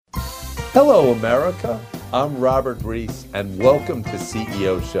Hello, America. I'm Robert Reese, and welcome to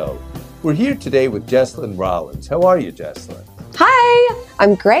CEO Show. We're here today with Jesslyn Rollins. How are you, Jesslyn? Hi,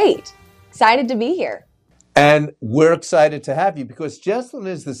 I'm great. Excited to be here. And we're excited to have you because Jesslyn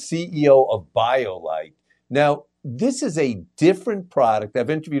is the CEO of BIOLYTE. Now, this is a different product. I've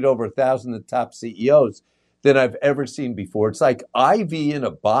interviewed over 1,000 of the top CEOs than I've ever seen before. It's like IV in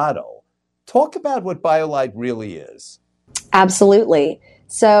a bottle. Talk about what BIOLYTE really is. Absolutely.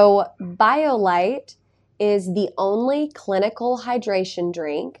 So BIOLYTE is the only clinical hydration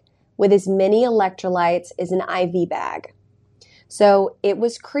drink with as many electrolytes as an IV bag. So it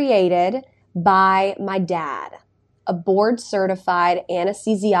was created by my dad, a board-certified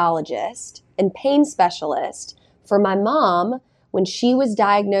anesthesiologist and pain specialist for my mom when she was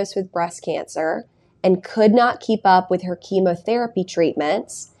diagnosed with breast cancer and could not keep up with her chemotherapy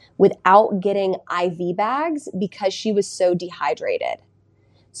treatments without getting IV bags because she was so dehydrated.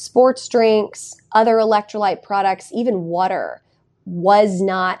 Sports drinks, other electrolyte products, even water was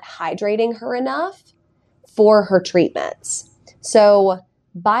not hydrating her enough for her treatments. So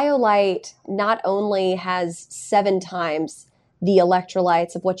BIOLYTE not only has 7 times the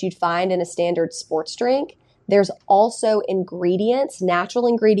electrolytes of what you'd find in a standard sports drink, there's also ingredients, natural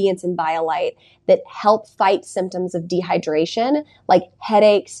ingredients in BIOLYTE that help fight symptoms of dehydration like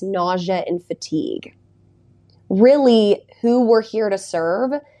headaches, nausea, and fatigue. Really, who we're here to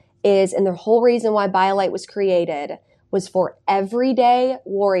serve is, and the whole reason why BIOLYTE was created was for everyday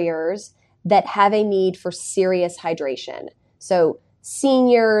warriors that have a need for serious hydration. So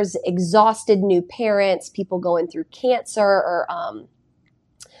seniors, exhausted new parents, people going through cancer, or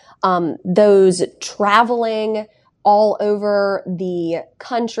those traveling all over the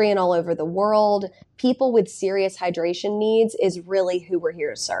country and all over the world. People with serious hydration needs is really who we're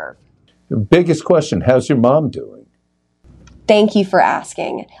here to serve. The biggest question, how's your mom doing? Thank you for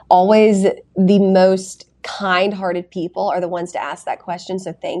asking. Always the most kind-hearted people are the ones to ask that question,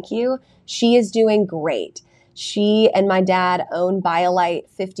 so thank you. She is doing great. She and my dad own BIOLYTE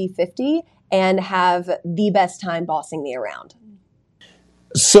 50/50 and have the best time bossing me around.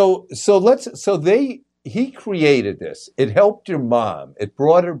 He created this. It helped your mom. It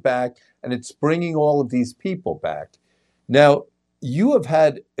brought her back, and it's bringing all of these people back. Now, you have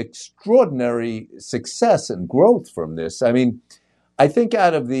had extraordinary success and growth from this. I mean, I think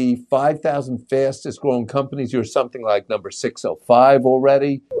out of the 5,000 fastest growing companies, you're something like number 605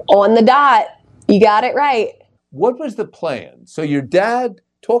 already. On the dot. You got it right. What was the plan? So your dad,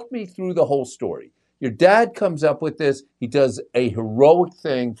 talk me through the whole story. Your dad comes up with this. He does a heroic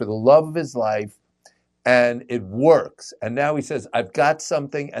thing for the love of his life, and it works. And now he says, I've got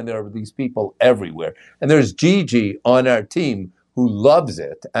something, and there are these people everywhere. And there's Gigi on our team who loves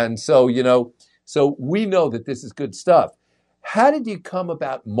it. And so, so we know that this is good stuff. How did you come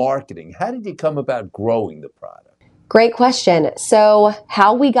about marketing? How did you come about growing the product? Great question. So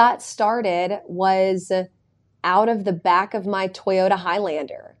how we got started was out of the back of my Toyota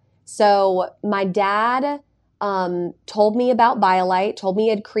Highlander. So my dad told me about BIOLYTE, told me he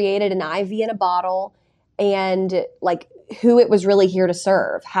had created an IV in a bottle and like who it was really here to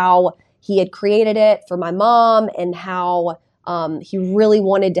serve, how he had created it for my mom and how he really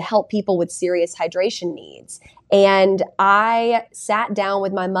wanted to help people with serious hydration needs. And I sat down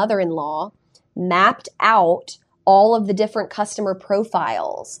with my mother-in-law, mapped out all of the different customer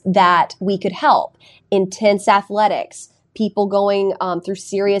profiles that we could help. Intense athletics, people going through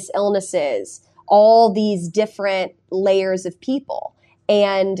serious illnesses, all these different layers of people.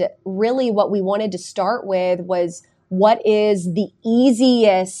 And really what we wanted to start with was what is the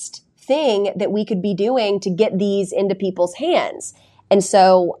easiest thing that we could be doing to get these into people's hands. And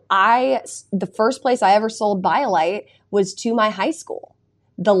so the first place I ever sold BIOLYTE was to my high school,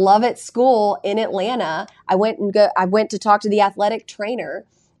 the Lovett School in Atlanta. I went to talk to the athletic trainer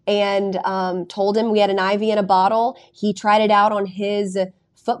and told him we had an IV in a bottle. He tried it out on his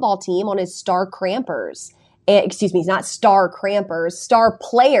football team, on his star crampers. Not star crampers, star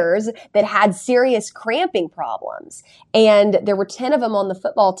players that had serious cramping problems. And there were 10 of them on the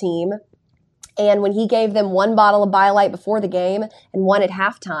football team. And when he gave them 1 bottle of BIOLYTE before the game and 1 at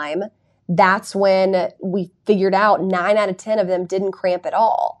halftime, that's when we figured out 9 out of 10 of them didn't cramp at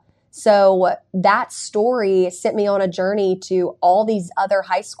all. So that story sent me on a journey to all these other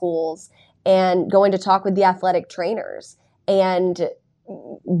high schools and going to talk with the athletic trainers, and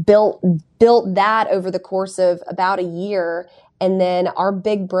built that over the course of about a year. And then our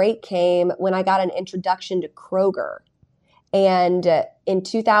big break came when I got an introduction to Kroger. And in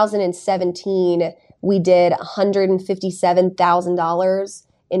 2017, we did $157,000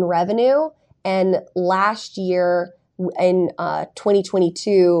 in revenue. And last year, in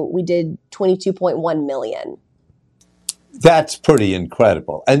 2022, we did 22.1 million. That's pretty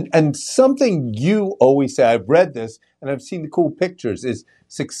incredible. And something you always say, I've read this and I've seen the cool pictures, is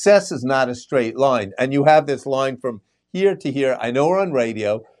success is not a straight line. And you have this line from here to here. I know we're on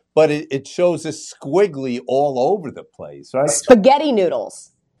radio, but it shows this squiggly all over the place, right? Spaghetti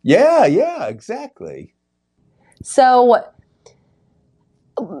noodles. Yeah, exactly. So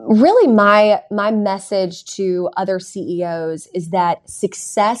really my message to other CEOs is that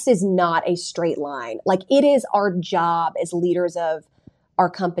success is not a straight line. Like, it is our job as leaders of our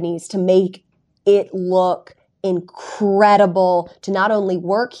companies to make it look incredible, to not only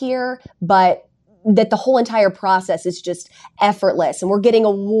work here, but that the whole entire process is just effortless and we're getting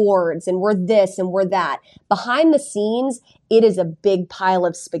awards and we're this and we're that. Behind the scenes, it is a big pile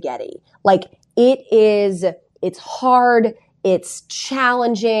of spaghetti. Like, it's hard. It's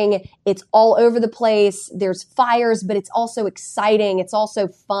challenging. It's all over the place. There's fires, but it's also exciting. It's also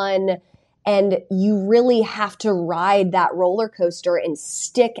fun. And you really have to ride that roller coaster and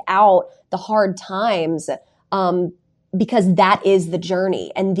stick out the hard times, because that is the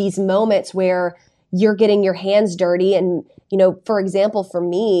journey. And these moments where you're getting your hands dirty. And, for example, for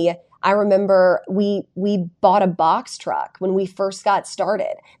me, I remember we bought a box truck when we first got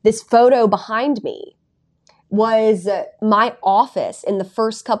started. This photo behind me was my office in the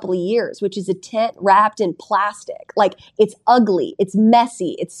first couple of years, which is a tent wrapped in plastic. Like, it's ugly, it's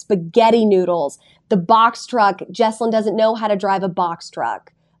messy, it's spaghetti noodles. The box truck, Jesslyn doesn't know how to drive a box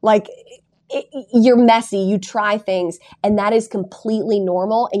truck. Like, you're messy, you try things, and that is completely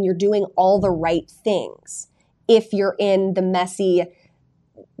normal, and you're doing all the right things if you're in the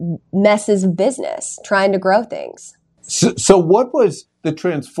messes of business, trying to grow things. So what was the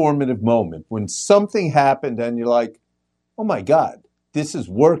transformative moment when something happened and you're like, oh my God, this is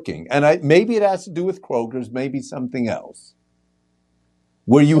working? And maybe it has to do with Kroger's, maybe something else,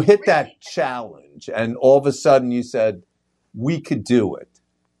 where you hit that challenge and all of a sudden you said, we could do it.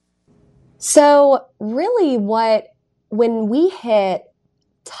 So really when we hit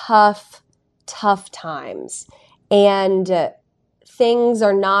tough times and things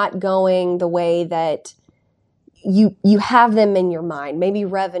are not going the way that you have them in your mind, maybe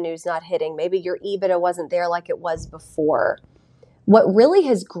revenue's not hitting, maybe your EBITDA wasn't there like it was before. What really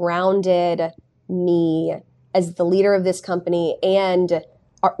has grounded me as the leader of this company and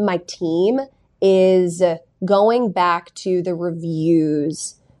my team is going back to the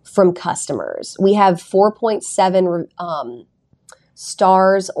reviews from customers. We have 4.7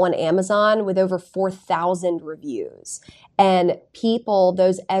 stars on Amazon with over 4,000 reviews. And people,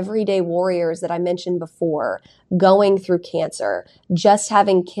 those everyday warriors that I mentioned before, going through cancer, just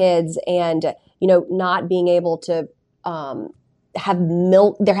having kids and, not being able to have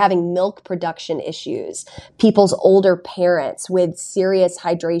milk, they're having milk production issues, people's older parents with serious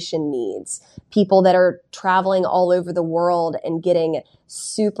hydration needs, people that are traveling all over the world and getting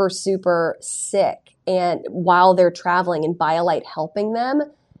super, super sick and while they're traveling, and BIOLYTE helping them.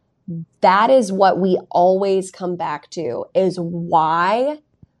 That is what we always come back to, is why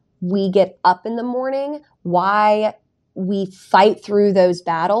we get up in the morning, why we fight through those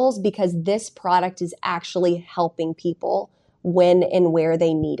battles, because this product is actually helping people when and where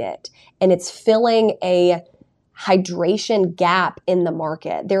they need it. And it's filling a hydration gap in the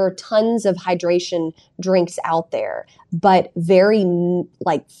market. There are tons of hydration drinks out there, but very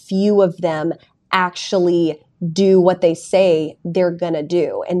few of them actually do what they say they're going to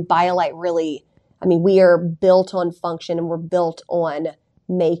do. And BIOLYTE really, we are built on function and we're built on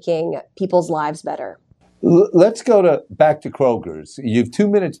making people's lives better. Let's go back to Kroger's. You have 2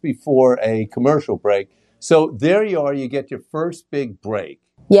 minutes before a commercial break. So there you are, you get your first big break.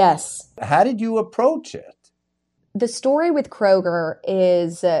 Yes. How did you approach it? The story with Kroger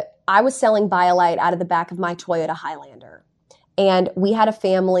is I was selling BIOLYTE out of the back of my Toyota Highlander. And we had a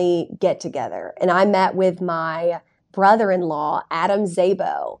family get together. And I met with my brother-in-law, Adam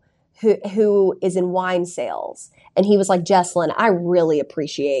Zabo, who is in wine sales. And he was like, Jesslyn, I really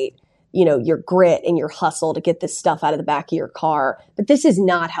appreciate, your grit and your hustle to get this stuff out of the back of your car. But this is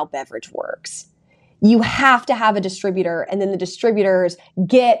not how beverage works. You have to have a distributor, and then the distributors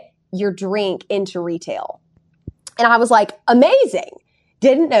get your drink into retail. And I was like, amazing.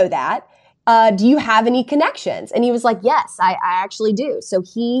 Didn't know that. Do you have any connections? And he was like, yes, I actually do. So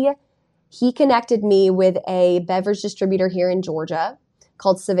he connected me with a beverage distributor here in Georgia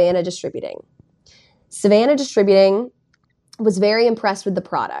called Savannah Distributing. Savannah Distributing was very impressed with the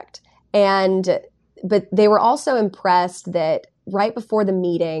product. But they were also impressed that right before the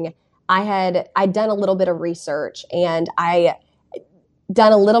meeting, I'd done a little bit of research, and and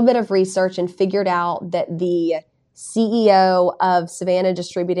figured out that the CEO of Savannah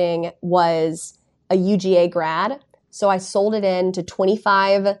Distributing was a UGA grad. So I sold it into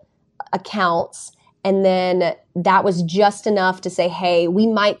 25 accounts. And then that was just enough to say, hey, we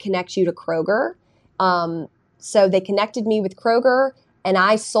might connect you to Kroger. So they connected me with Kroger, and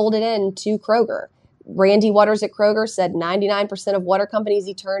I sold it in to Kroger. Randy Waters at Kroger said 99% of water companies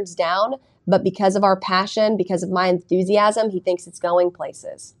he turns down, but because of our passion, because of my enthusiasm, he thinks it's going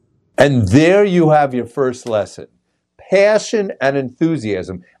places. And there you have your first lesson. Passion and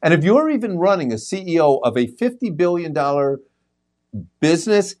enthusiasm. And if you're even running a CEO of a $50 billion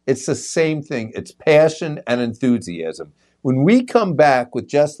business, it's the same thing. It's passion and enthusiasm. When we come back with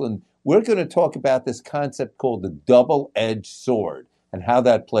Jesslyn, we're going to talk about this concept called the double-edged sword and how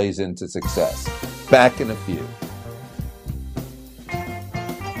that plays into success. Back in a few.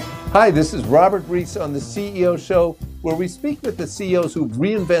 Hi, this is Robert Reese on the CEO Show, where we speak with the CEOs who've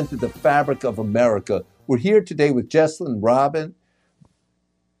reinvented the fabric of America. We're here today with Jesslyn Robin.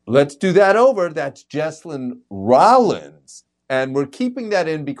 Let's do that over. That's Jesslyn Rollins. And we're keeping that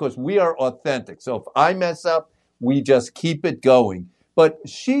in because we are authentic. So if I mess up, we just keep it going. But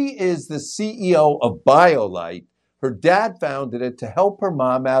she is the CEO of BIOLYTE. Her dad founded it to help her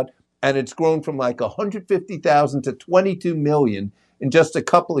mom out, and it's grown from like 150,000 to 22 million in just a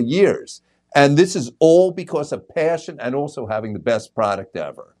couple of years. And this is all because of passion and also having the best product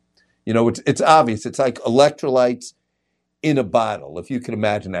ever. You know, it's obvious. It's like electrolytes in a bottle, if you can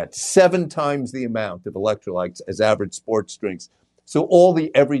imagine that. 7 times the amount of electrolytes as average sports drinks. So all the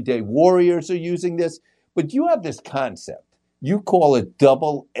everyday warriors are using this. But you have this concept. You call it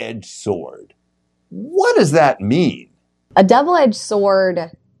double-edged sword. What does that mean? A double-edged sword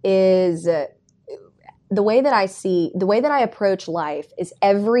is the way that I approach life is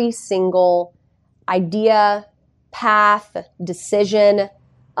every single idea, path, decision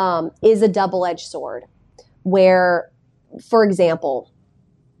is a double-edged sword. Where, for example,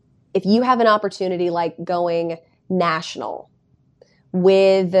 if you have an opportunity like going national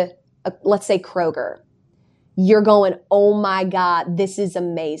with, let's say, Kroger, you're going, oh my God, this is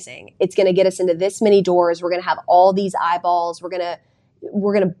amazing. It's going to get us into this many doors. We're going to have all these eyeballs. We're going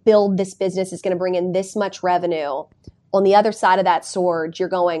to build this business. It's going to bring in this much revenue. On the other side of that sword, you're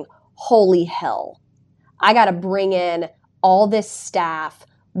going, holy hell. I got to bring in all this staff.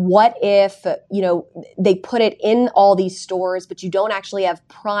 What if, they put it in all these stores, but you don't actually have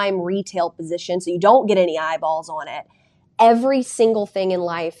prime retail position, so you don't get any eyeballs on it. Every single thing in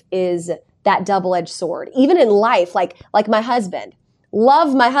life is that double-edged sword. Even in life, like my husband.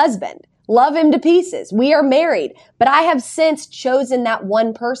 Love my husband. Love him to pieces. We are married. But I have since chosen that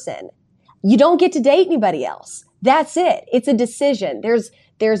one person. You don't get to date anybody else. That's it. It's a decision. There's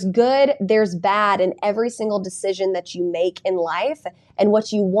good, there's bad in every single decision that you make in life. And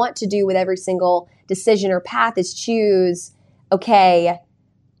what you want to do with every single decision or path is choose, okay,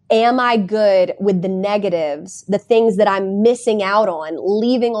 am I good with the negatives, the things that I'm missing out on,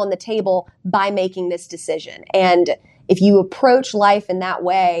 leaving on the table by making this decision? And if you approach life in that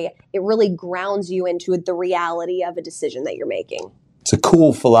way, it really grounds you into the reality of a decision that you're making. It's a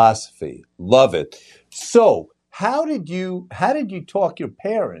cool philosophy. Love it. So how did you talk your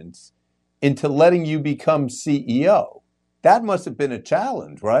parents into letting you become CEO? That must have been a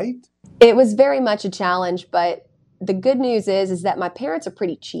challenge, right? It was very much a challenge, but the good news is that my parents are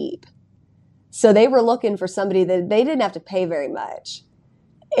pretty cheap. So they were looking for somebody that they didn't have to pay very much.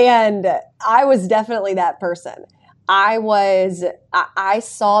 And I was definitely that person. I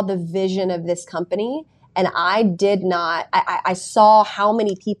saw the vision of this company, and I saw how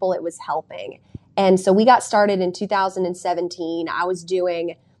many people it was helping. And so we got started in 2017. I was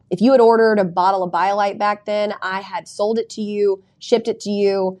doing, if you had ordered a bottle of BIOLYTE back then, I had sold it to you, shipped it to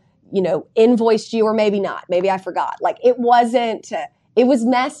you, invoiced you, or maybe not. Maybe I forgot. It was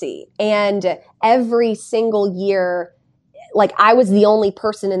messy. And every single year, I was the only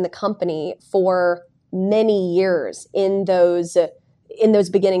person in the company for many years in those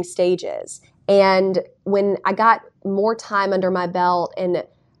beginning stages. And when I got more time under my belt and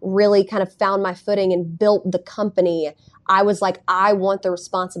really kind of found my footing and built the company, I was like, I want the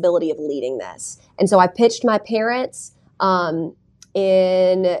responsibility of leading this. And so I pitched my parents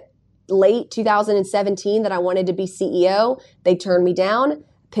in late 2017 that I wanted to be CEO. They turned me down.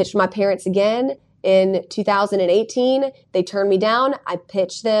 Pitched my parents again in 2018. They turned me down. I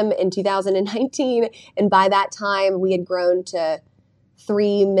pitched them in 2019. And by that time, we had grown to over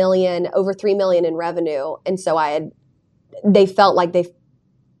 $3 million in revenue. And so they felt like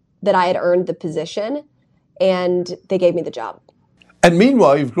that I had earned the position, and they gave me the job. And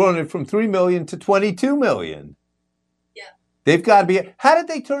meanwhile, you've grown it from 3 million to 22 million. Yeah. They've got to be. How did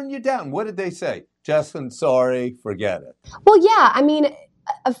they turn you down? What did they say? Jesslyn, sorry, forget it. Well, yeah, I mean,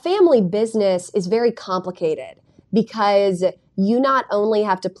 a family business is very complicated because you not only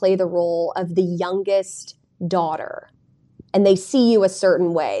have to play the role of the youngest daughter, and they see you a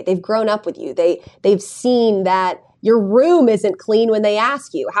certain way. They've grown up with you. They've seen that your room isn't clean when they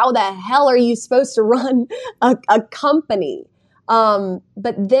ask you, how the hell are you supposed to run a company?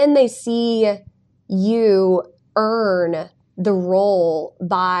 But then they see you earn the role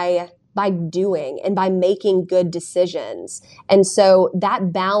by doing and by making good decisions. And so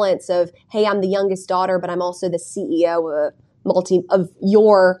that balance of, hey, I'm the youngest daughter, but I'm also the CEO of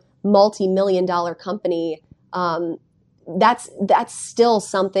your multi-million-dollar company. That's still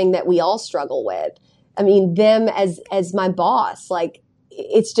something that we all struggle with. I mean, them as my boss, like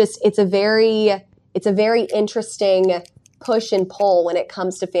it's a very interesting push and pull when it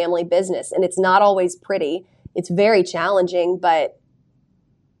comes to family business. And it's not always pretty. It's very challenging, but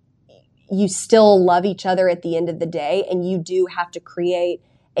you still love each other at the end of the day. And you do have to create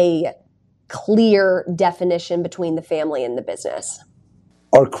a clear definition between the family and the business.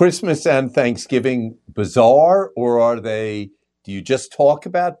 Are Christmas and Thanksgiving bizarre, or do you just talk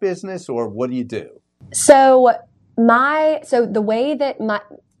about business, or what do you do? So the way that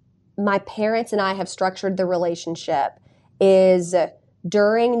my parents and I have structured the relationship is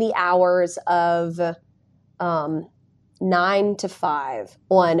during the hours of 9 to 5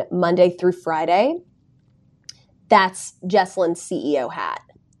 on Monday through Friday. That's Jesslyn's CEO hat.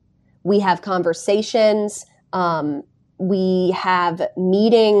 We have conversations. We have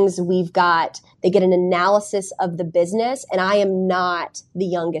meetings. They get an analysis of the business, and I am not the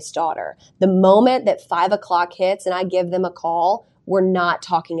youngest daughter. The moment that 5 o'clock hits and I give them a call, we're not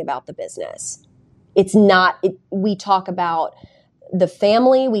talking about the business. We talk about the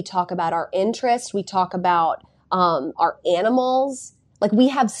family. We talk about our interests. We talk about our animals. Like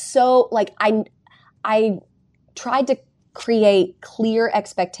I tried to create clear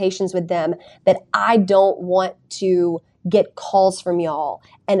expectations with them that I don't want to get calls from y'all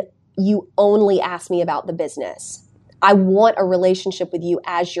and you only ask me about the business. I want a relationship with you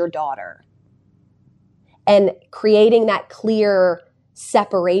as your daughter. And creating that clear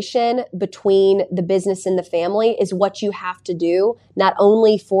separation between the business and the family is what you have to do, not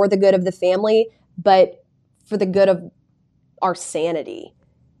only for the good of the family, but for the good of our sanity.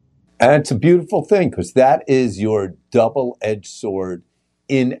 And it's a beautiful thing because that is your double-edged sword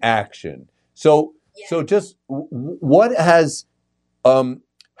in action. So just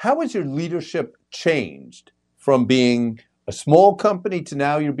how has your leadership changed from being a small company to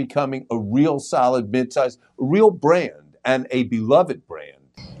now you're becoming a real solid mid-size, a real brand and a beloved brand?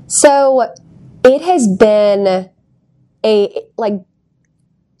 So it has been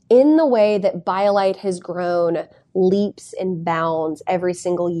in the way that BIOLYTE has grown leaps and bounds every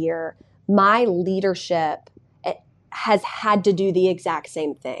single year, my leadership has had to do the exact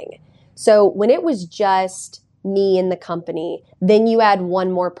same thing. So when it was just me in the company, then you add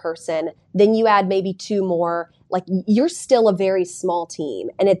one more person, then you add maybe two more, like you're still a very small team.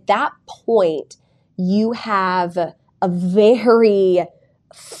 And at that point, you have a very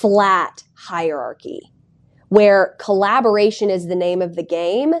flat hierarchy where collaboration is the name of the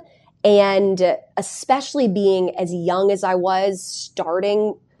game. And especially being as young as I was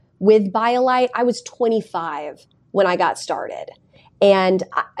starting with BIOLYTE, I was 25 when I got started. And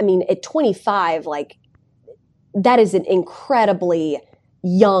I mean, at 25, like that is an incredibly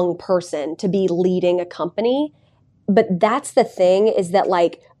young person to be leading a company. But that's the thing, is that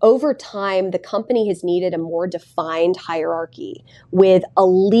like over time, the company has needed a more defined hierarchy with a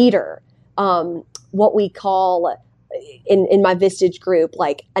leader, what we call in my Vistage group,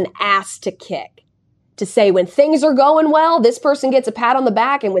 like an ass to kick, to say when things are going well, this person gets a pat on the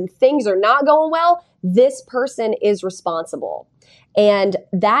back. And when things are not going well, this person is responsible. And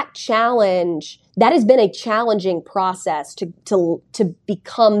that has been a challenging process to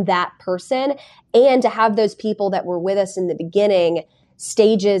become that person and to have those people that were with us in the beginning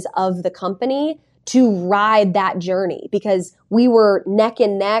stages of the company to ride that journey, because we were neck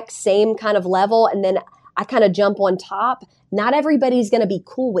and neck, same kind of level. And then I kind of jump on top. Not everybody's going to be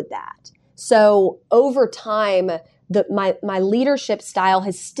cool with that. So over time, my leadership style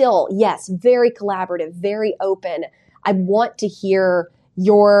has still, yes, very collaborative, very open. I want to hear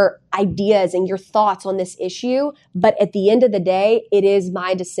your ideas and your thoughts on this issue. But at the end of the day, it is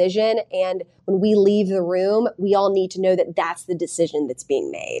my decision. And when we leave the room, we all need to know that that's the decision that's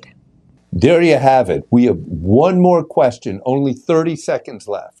being made. There you have it. We have one more question, only 30 seconds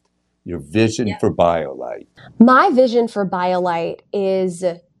left. Your vision for BIOLYTE. My vision for BIOLYTE is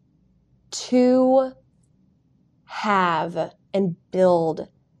to have and build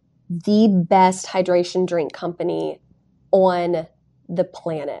the best hydration drink company on the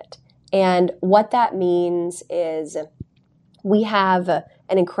planet. And what that means is we have an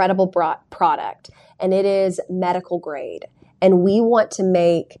incredible product, and it is medical grade. And we want to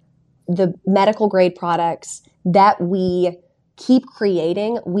make the medical grade products that we keep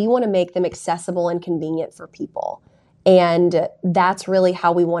creating, we want to make them accessible and convenient for people. And that's really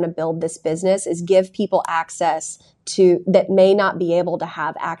how we want to build this business, is give people access to that may not be able to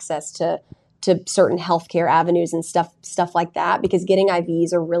have access to certain healthcare avenues and stuff like that, because getting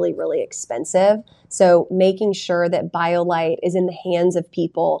IVs are really, really expensive. So making sure that BIOLYTE is in the hands of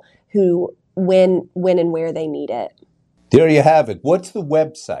people who when and where they need it. There you have it. What's the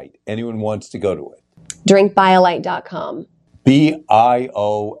website? Anyone wants to go to it? drinkbiolyte.com. BIOLYTE.com.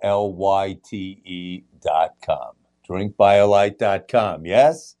 drinkbiolyte.com.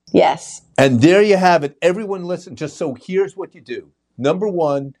 Yes? Yes. And there you have it. Everyone listen. Just so here's what you do. Number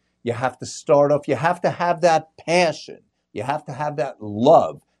one, you have to start off. You have to have that passion. You have to have that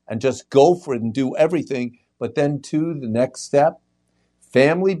love and just go for it and do everything. But then the next step,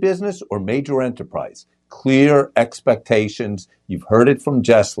 family business or major enterprise. Clear expectations. You've heard it from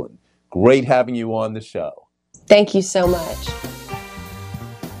Jesslyn. Great having you on the show. Thank you so much.